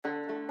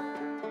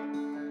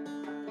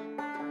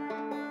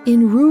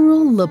In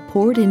rural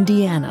LaPorte,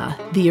 Indiana,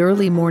 the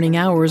early morning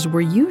hours were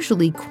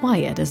usually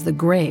quiet as the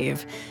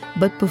grave.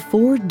 But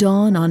before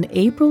dawn on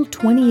April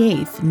 28,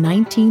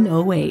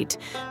 1908,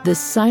 the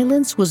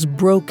silence was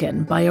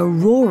broken by a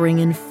roaring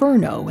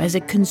inferno as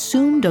it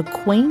consumed a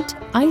quaint,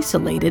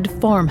 isolated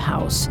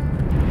farmhouse.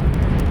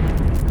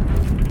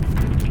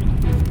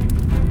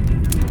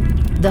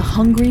 The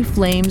hungry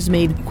flames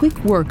made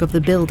quick work of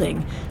the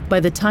building. By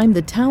the time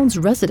the town's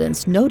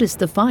residents noticed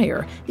the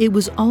fire, it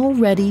was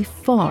already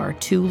far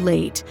too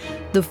late.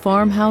 The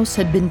farmhouse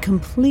had been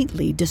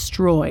completely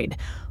destroyed.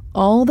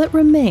 All that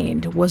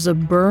remained was a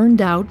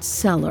burned-out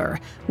cellar,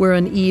 where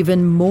an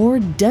even more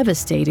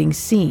devastating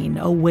scene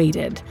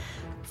awaited.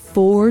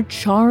 4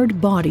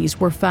 charred bodies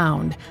were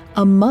found: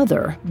 a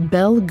mother,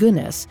 Belle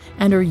Gunness,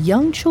 and her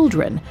young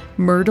children,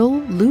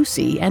 Myrtle,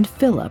 Lucy, and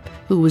Philip,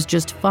 who was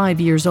just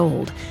 5 years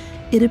old.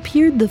 It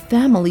appeared the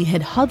family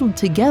had huddled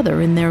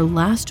together in their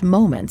last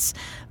moments,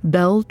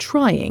 Belle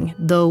trying,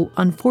 though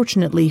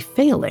unfortunately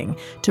failing,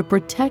 to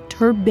protect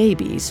her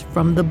babies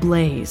from the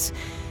blaze.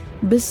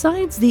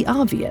 Besides the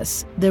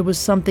obvious, there was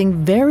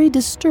something very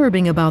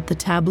disturbing about the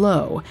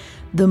tableau.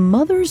 The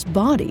mother's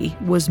body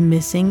was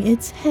missing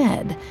its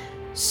head.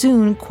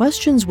 Soon,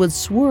 questions would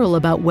swirl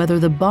about whether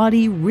the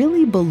body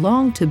really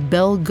belonged to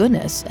Belle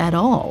Gunness at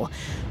all,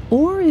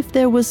 or if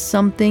there was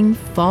something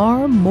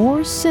far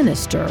more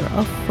sinister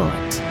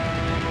afoot.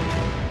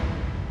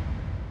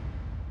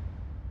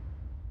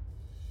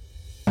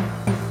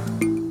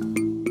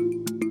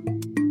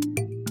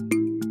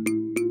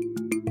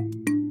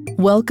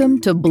 Welcome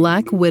to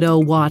Black Widow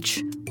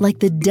Watch.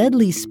 Like the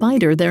deadly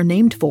spider they're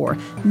named for,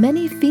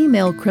 many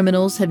female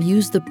criminals have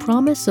used the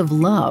promise of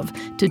love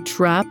to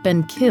trap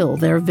and kill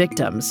their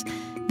victims.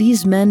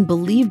 These men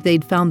believed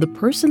they'd found the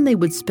person they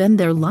would spend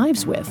their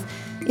lives with.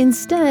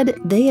 Instead,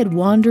 they had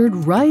wandered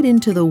right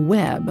into the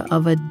web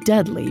of a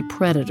deadly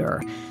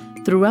predator.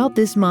 Throughout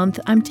this month,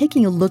 I'm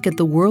taking a look at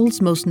the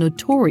world's most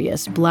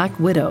notorious Black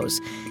Widows.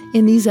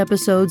 In these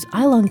episodes,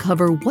 I'll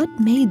uncover what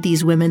made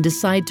these women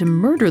decide to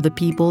murder the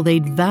people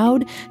they'd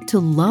vowed to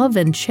love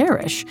and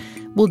cherish.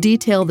 We'll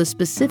detail the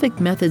specific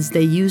methods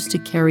they used to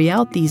carry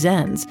out these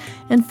ends.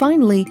 And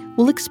finally,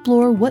 we'll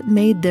explore what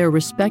made their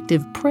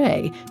respective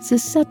prey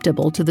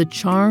susceptible to the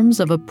charms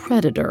of a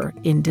predator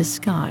in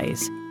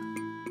disguise.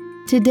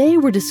 Today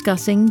we're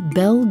discussing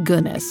Belle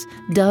Gunness,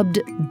 dubbed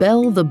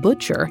Belle the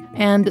Butcher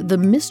and the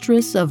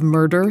Mistress of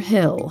Murder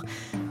Hill.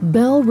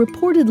 Belle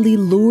reportedly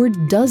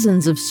lured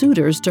dozens of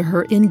suitors to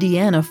her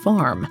Indiana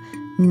farm.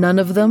 None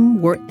of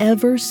them were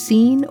ever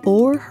seen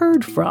or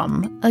heard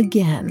from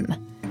again.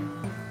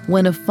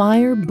 When a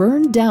fire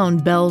burned down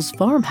Belle's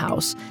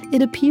farmhouse,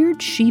 it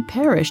appeared she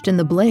perished in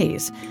the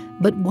blaze.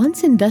 But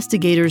once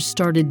investigators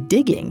started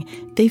digging,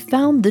 they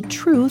found the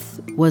truth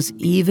was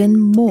even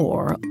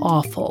more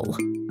awful.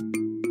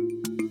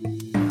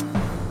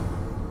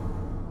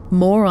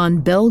 More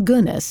on Belle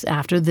Gunness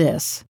after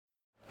this.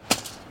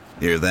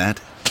 Hear that?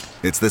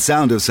 It's the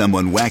sound of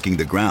someone whacking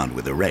the ground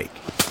with a rake.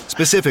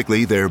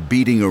 Specifically, they're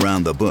beating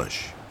around the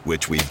bush,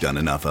 which we've done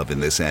enough of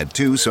in this ad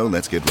too, so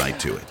let's get right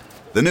to it.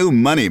 The new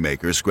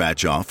Moneymaker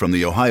scratch-off from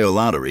the Ohio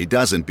Lottery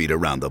doesn't beat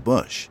around the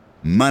bush.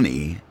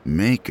 Money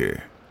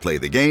Maker. Play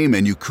the game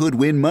and you could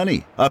win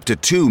money, up to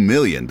 $2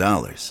 million.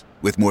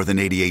 With more than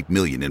 $88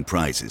 million in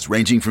prizes,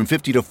 ranging from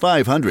 $50 to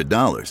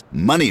 $500,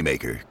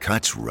 Moneymaker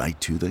cuts right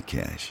to the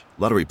cash.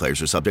 Lottery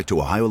players are subject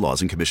to Ohio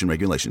laws and commission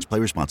regulations. Play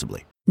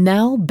responsibly.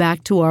 Now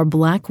back to our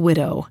Black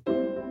Widow.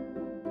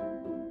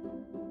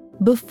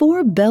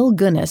 Before Belle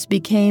Gunness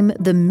became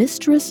the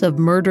Mistress of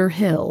Murder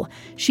Hill,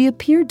 she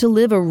appeared to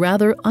live a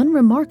rather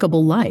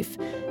unremarkable life.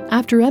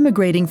 After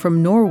emigrating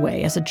from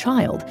Norway as a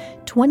child,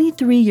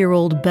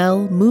 23-year-old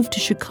Belle moved to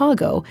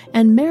Chicago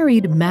and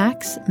married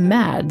Max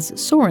 "Mads"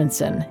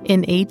 Sorensen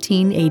in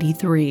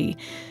 1883.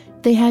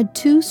 They had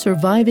 2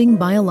 surviving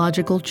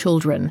biological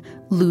children,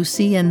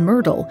 Lucy and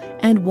Myrtle,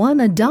 and one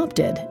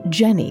adopted,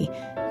 Jenny.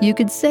 You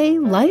could say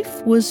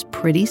life was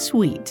pretty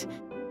sweet.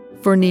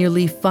 For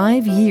nearly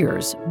 5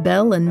 years,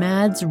 Belle and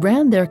Mads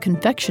ran their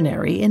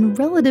confectionery in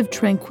relative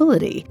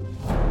tranquility.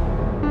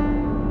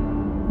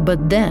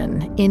 But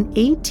then, in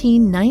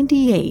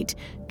 1898,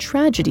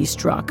 tragedy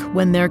struck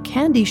when their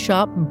candy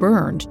shop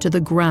burned to the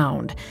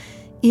ground.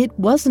 It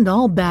wasn't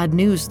all bad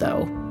news,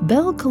 though.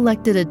 Belle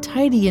collected a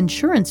tidy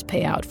insurance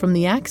payout from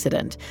the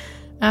accident.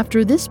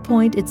 After this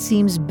point, it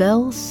seems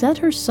Belle set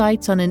her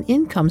sights on an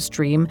income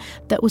stream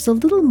that was a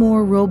little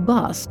more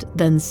robust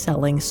than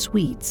selling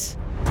sweets.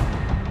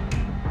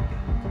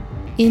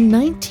 In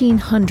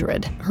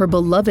 1900, her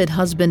beloved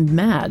husband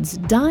Mads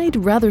died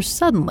rather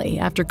suddenly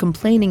after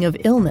complaining of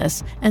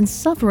illness and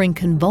suffering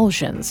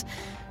convulsions.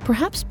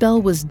 Perhaps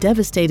Belle was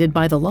devastated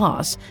by the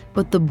loss,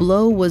 but the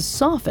blow was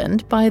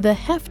softened by the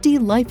hefty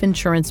life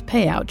insurance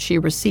payout she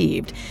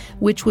received,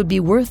 which would be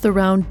worth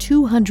around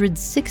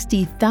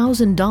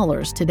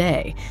 $260,000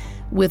 today.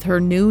 With her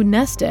new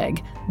nest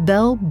egg,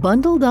 Belle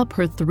bundled up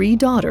her 3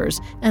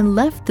 daughters and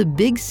left the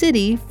big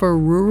city for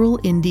rural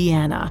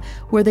Indiana,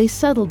 where they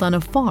settled on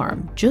a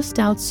farm just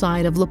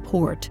outside of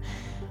LaPorte.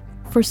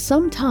 For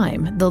some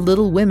time, the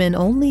Little Women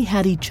only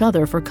had each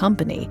other for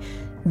company.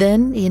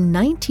 Then, in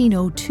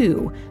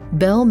 1902,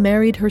 Belle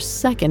married her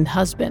second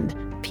husband,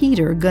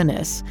 Peter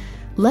Gunness.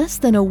 Less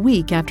than a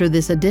week after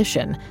this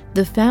addition,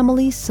 the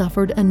family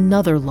suffered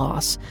another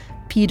loss.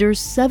 Peter's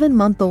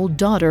 7-month-old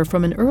daughter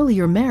from an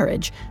earlier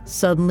marriage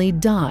suddenly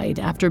died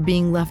after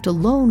being left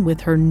alone with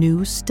her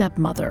new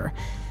stepmother.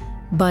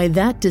 By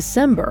that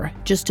December,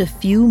 just a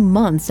few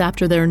months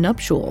after their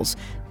nuptials,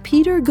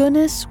 Peter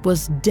Gunness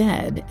was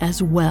dead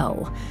as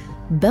well.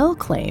 Belle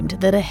claimed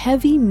that a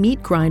heavy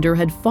meat grinder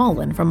had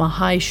fallen from a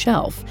high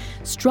shelf,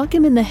 struck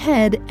him in the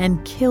head,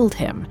 and killed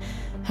him.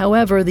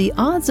 However, the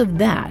odds of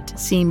that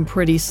seem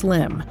pretty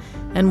slim,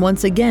 and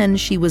once again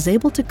she was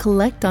able to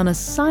collect on a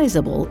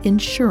sizable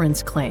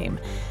insurance claim.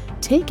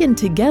 Taken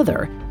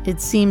together, it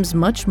seems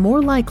much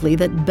more likely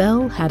that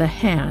Belle had a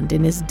hand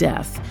in his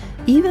death,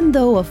 even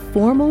though a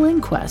formal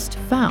inquest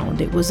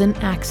found it was an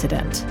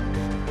accident.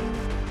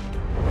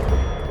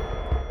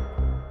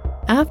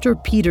 After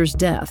Peter's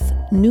death,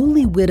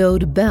 newly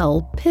widowed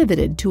Belle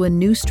pivoted to a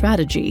new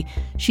strategy.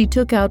 She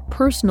took out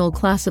personal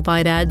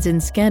classified ads in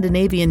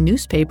Scandinavian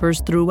newspapers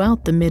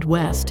throughout the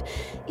Midwest.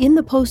 In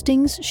the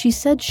postings, she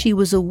said she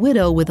was a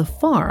widow with a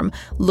farm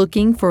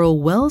looking for a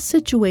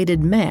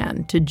well-situated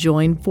man to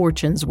join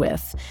fortunes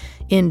with.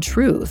 In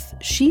truth,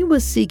 she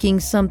was seeking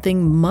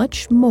something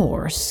much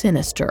more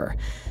sinister.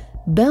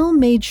 Belle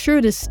made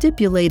sure to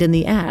stipulate in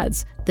the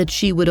ads that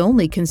she would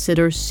only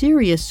consider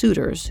serious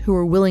suitors who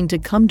were willing to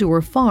come to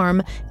her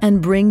farm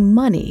and bring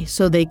money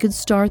so they could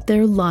start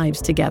their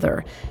lives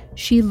together.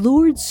 She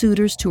lured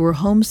suitors to her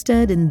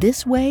homestead in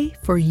this way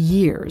for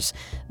years,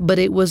 but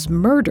it was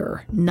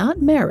murder,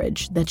 not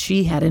marriage, that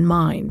she had in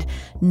mind.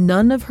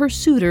 None of her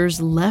suitors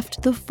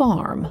left the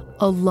farm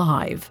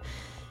alive.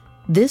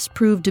 This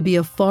proved to be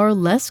a far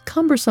less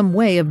cumbersome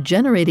way of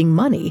generating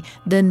money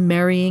than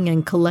marrying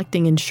and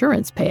collecting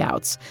insurance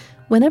payouts.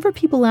 Whenever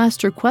people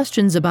asked her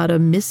questions about a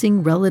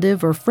missing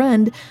relative or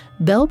friend,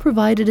 Belle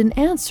provided an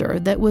answer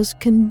that was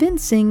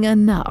convincing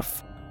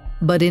enough.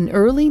 But in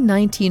early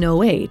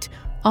 1908,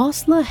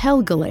 Asle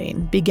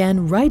Helgelane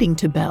began writing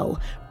to Belle,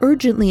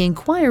 urgently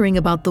inquiring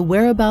about the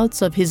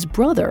whereabouts of his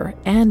brother,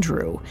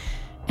 Andrew.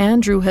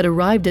 Andrew had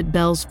arrived at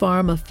Belle's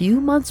farm a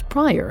few months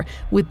prior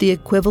with the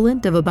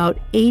equivalent of about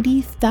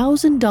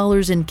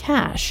 $80,000 in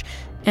cash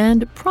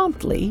and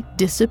promptly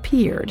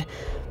disappeared.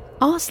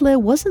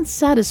 Asle wasn't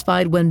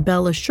satisfied when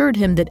Belle assured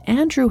him that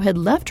Andrew had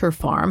left her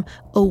farm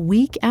a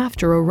week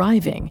after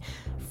arriving.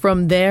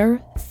 From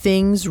there,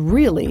 things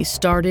really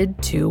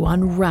started to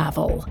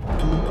unravel.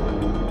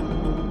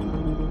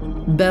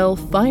 Belle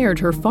fired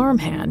her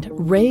farmhand,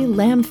 Ray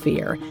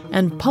Lamphere,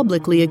 and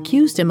publicly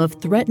accused him of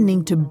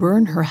threatening to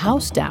burn her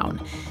house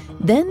down.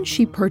 Then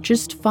she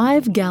purchased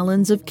 5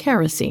 gallons of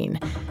kerosene.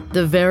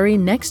 The very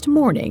next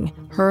morning,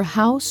 her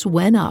house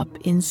went up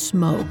in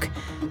smoke.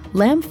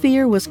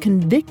 Lamphere was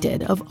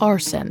convicted of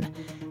arson.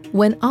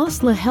 When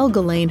Asle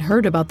Helgelane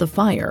heard about the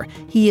fire,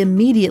 he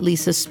immediately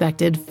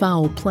suspected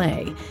foul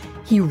play.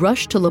 He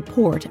rushed to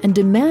LaPorte and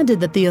demanded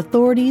that the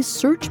authorities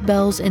search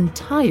Belle's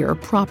entire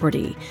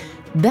property.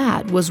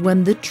 That was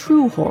when the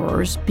true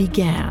horrors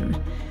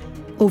began.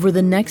 Over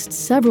the next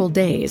several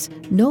days,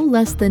 no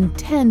less than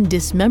 10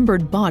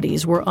 dismembered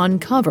bodies were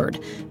uncovered,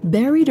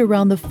 buried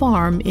around the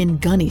farm in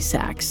gunny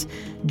sacks.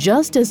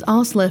 Just as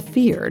Asle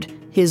feared,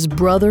 his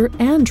brother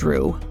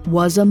Andrew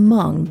was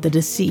among the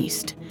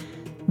deceased.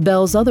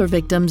 Belle's other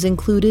victims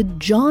included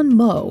John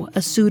Moe,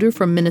 a suitor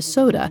from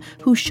Minnesota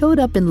who showed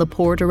up in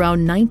LaPorte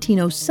around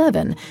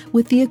 1907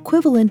 with the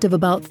equivalent of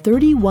about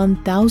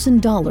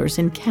 $31,000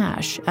 in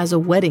cash as a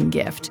wedding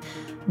gift.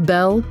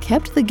 Belle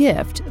kept the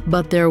gift,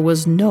 but there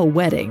was no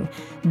wedding.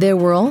 There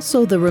were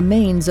also the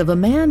remains of a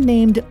man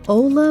named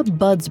Ola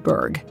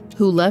Budsberg,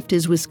 who left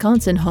his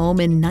Wisconsin home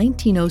in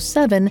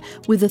 1907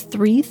 with a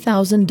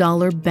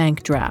 $3,000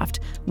 bank draft,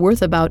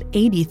 worth about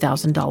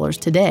 $80,000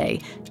 today,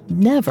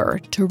 never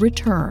to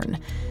return.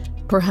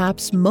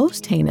 Perhaps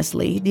most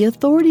heinously, the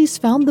authorities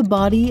found the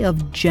body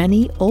of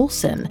Jenny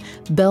Olson,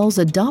 Belle's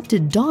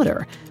adopted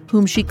daughter,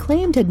 whom she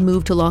claimed had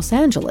moved to Los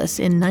Angeles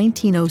in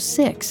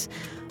 1906.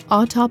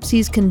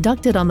 Autopsies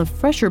conducted on the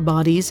fresher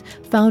bodies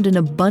found an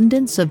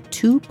abundance of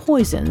 2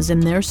 poisons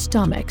in their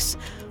stomachs: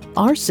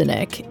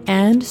 arsenic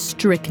and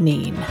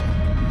strychnine.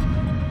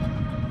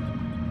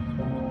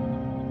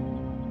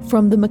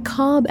 From the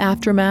macabre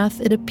aftermath,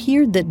 it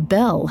appeared that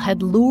Belle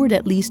had lured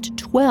at least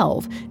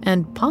 12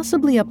 and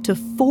possibly up to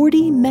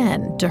 40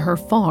 men to her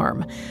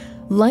farm.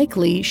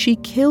 Likely, she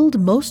killed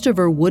most of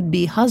her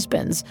would-be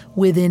husbands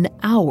within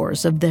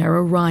hours of their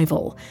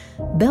arrival.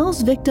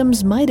 Belle's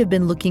victims might have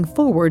been looking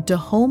forward to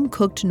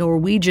home-cooked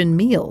Norwegian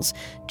meals,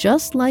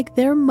 just like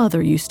their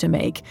mother used to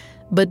make.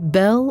 But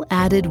Belle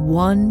added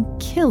one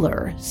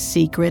killer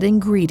secret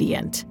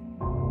ingredient.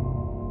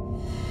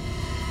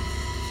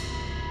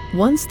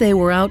 Once they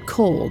were out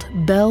cold,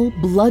 Belle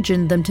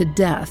bludgeoned them to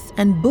death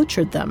and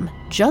butchered them,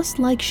 just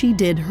like she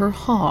did her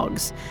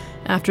hogs.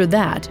 After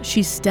that,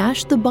 she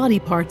stashed the body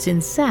parts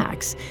in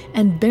sacks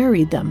and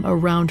buried them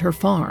around her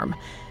farm.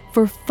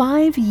 For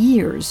 5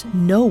 years,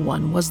 no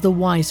one was the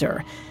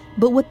wiser.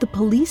 But what the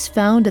police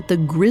found at the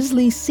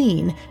grisly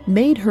scene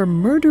made her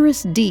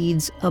murderous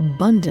deeds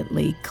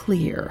abundantly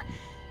clear.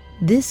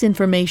 This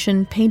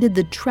information painted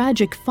the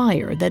tragic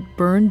fire that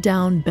burned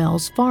down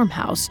Belle's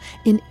farmhouse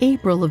in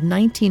April of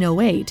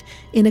 1908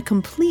 in a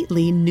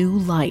completely new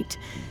light.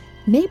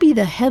 Maybe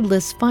the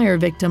headless fire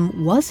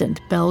victim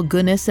wasn't Belle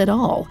Gunness at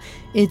all.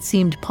 It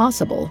seemed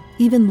possible,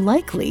 even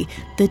likely,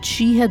 that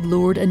she had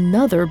lured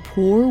another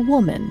poor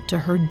woman to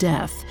her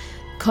death,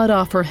 cut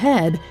off her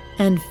head,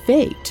 and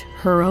faked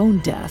her own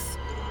death.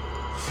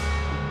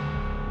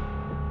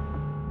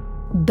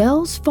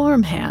 Belle's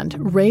farmhand,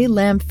 Ray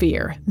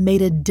Lamphere,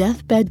 made a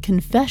deathbed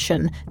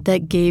confession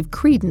that gave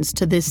credence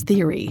to this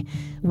theory.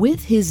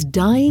 With his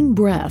dying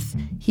breath,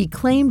 he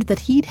claimed that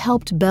he'd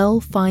helped Belle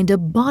find a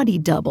body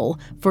double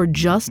for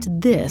just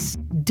this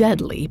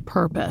deadly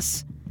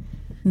purpose.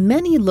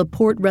 Many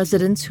LaPorte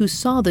residents who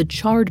saw the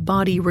charred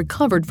body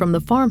recovered from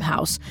the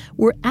farmhouse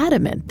were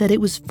adamant that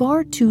it was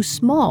far too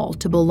small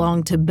to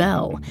belong to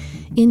Belle.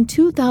 In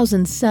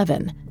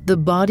 2007, the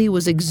body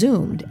was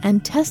exhumed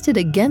and tested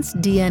against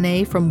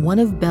DNA from one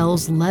of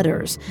Belle's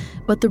letters,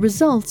 but the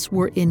results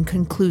were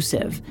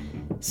inconclusive.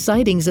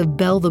 Sightings of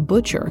Belle the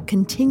Butcher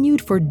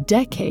continued for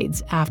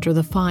decades after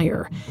the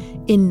fire.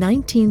 In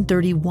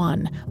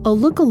 1931, a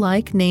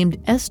lookalike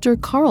named Esther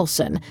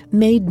Carlson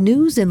made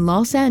news in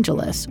Los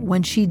Angeles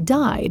when she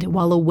died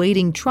while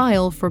awaiting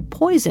trial for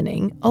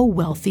poisoning a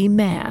wealthy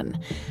man.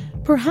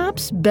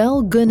 Perhaps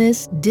Belle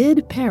Gunness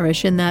did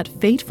perish in that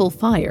fateful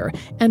fire,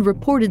 and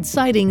reported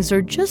sightings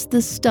are just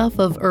the stuff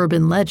of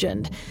urban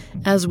legend.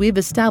 As we've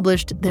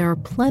established, there are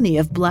plenty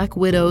of black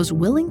widows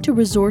willing to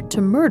resort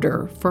to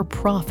murder for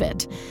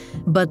profit.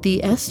 But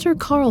the Esther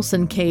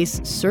Carlson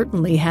case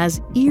certainly has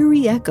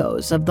eerie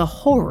echoes of the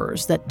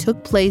horrors that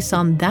took place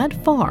on that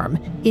farm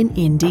in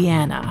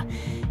Indiana.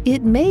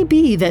 It may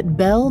be that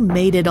Belle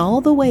made it all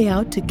the way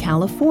out to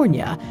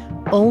California,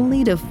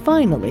 only to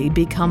finally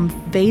become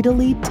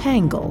fatally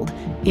tangled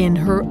in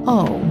her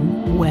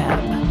own web.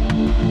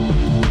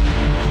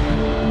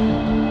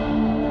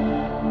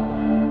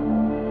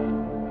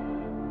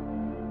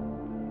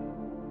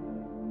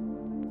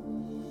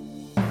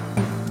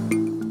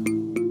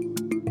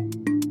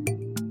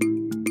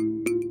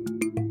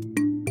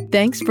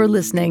 Thanks for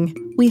listening.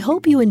 We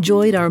hope you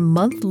enjoyed our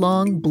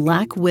month-long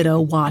Black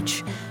Widow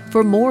watch.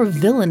 For more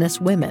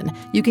villainous women,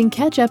 you can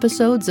catch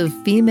episodes of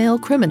Female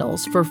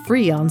Criminals for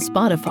free on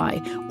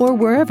Spotify or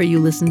wherever you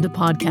listen to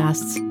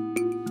podcasts.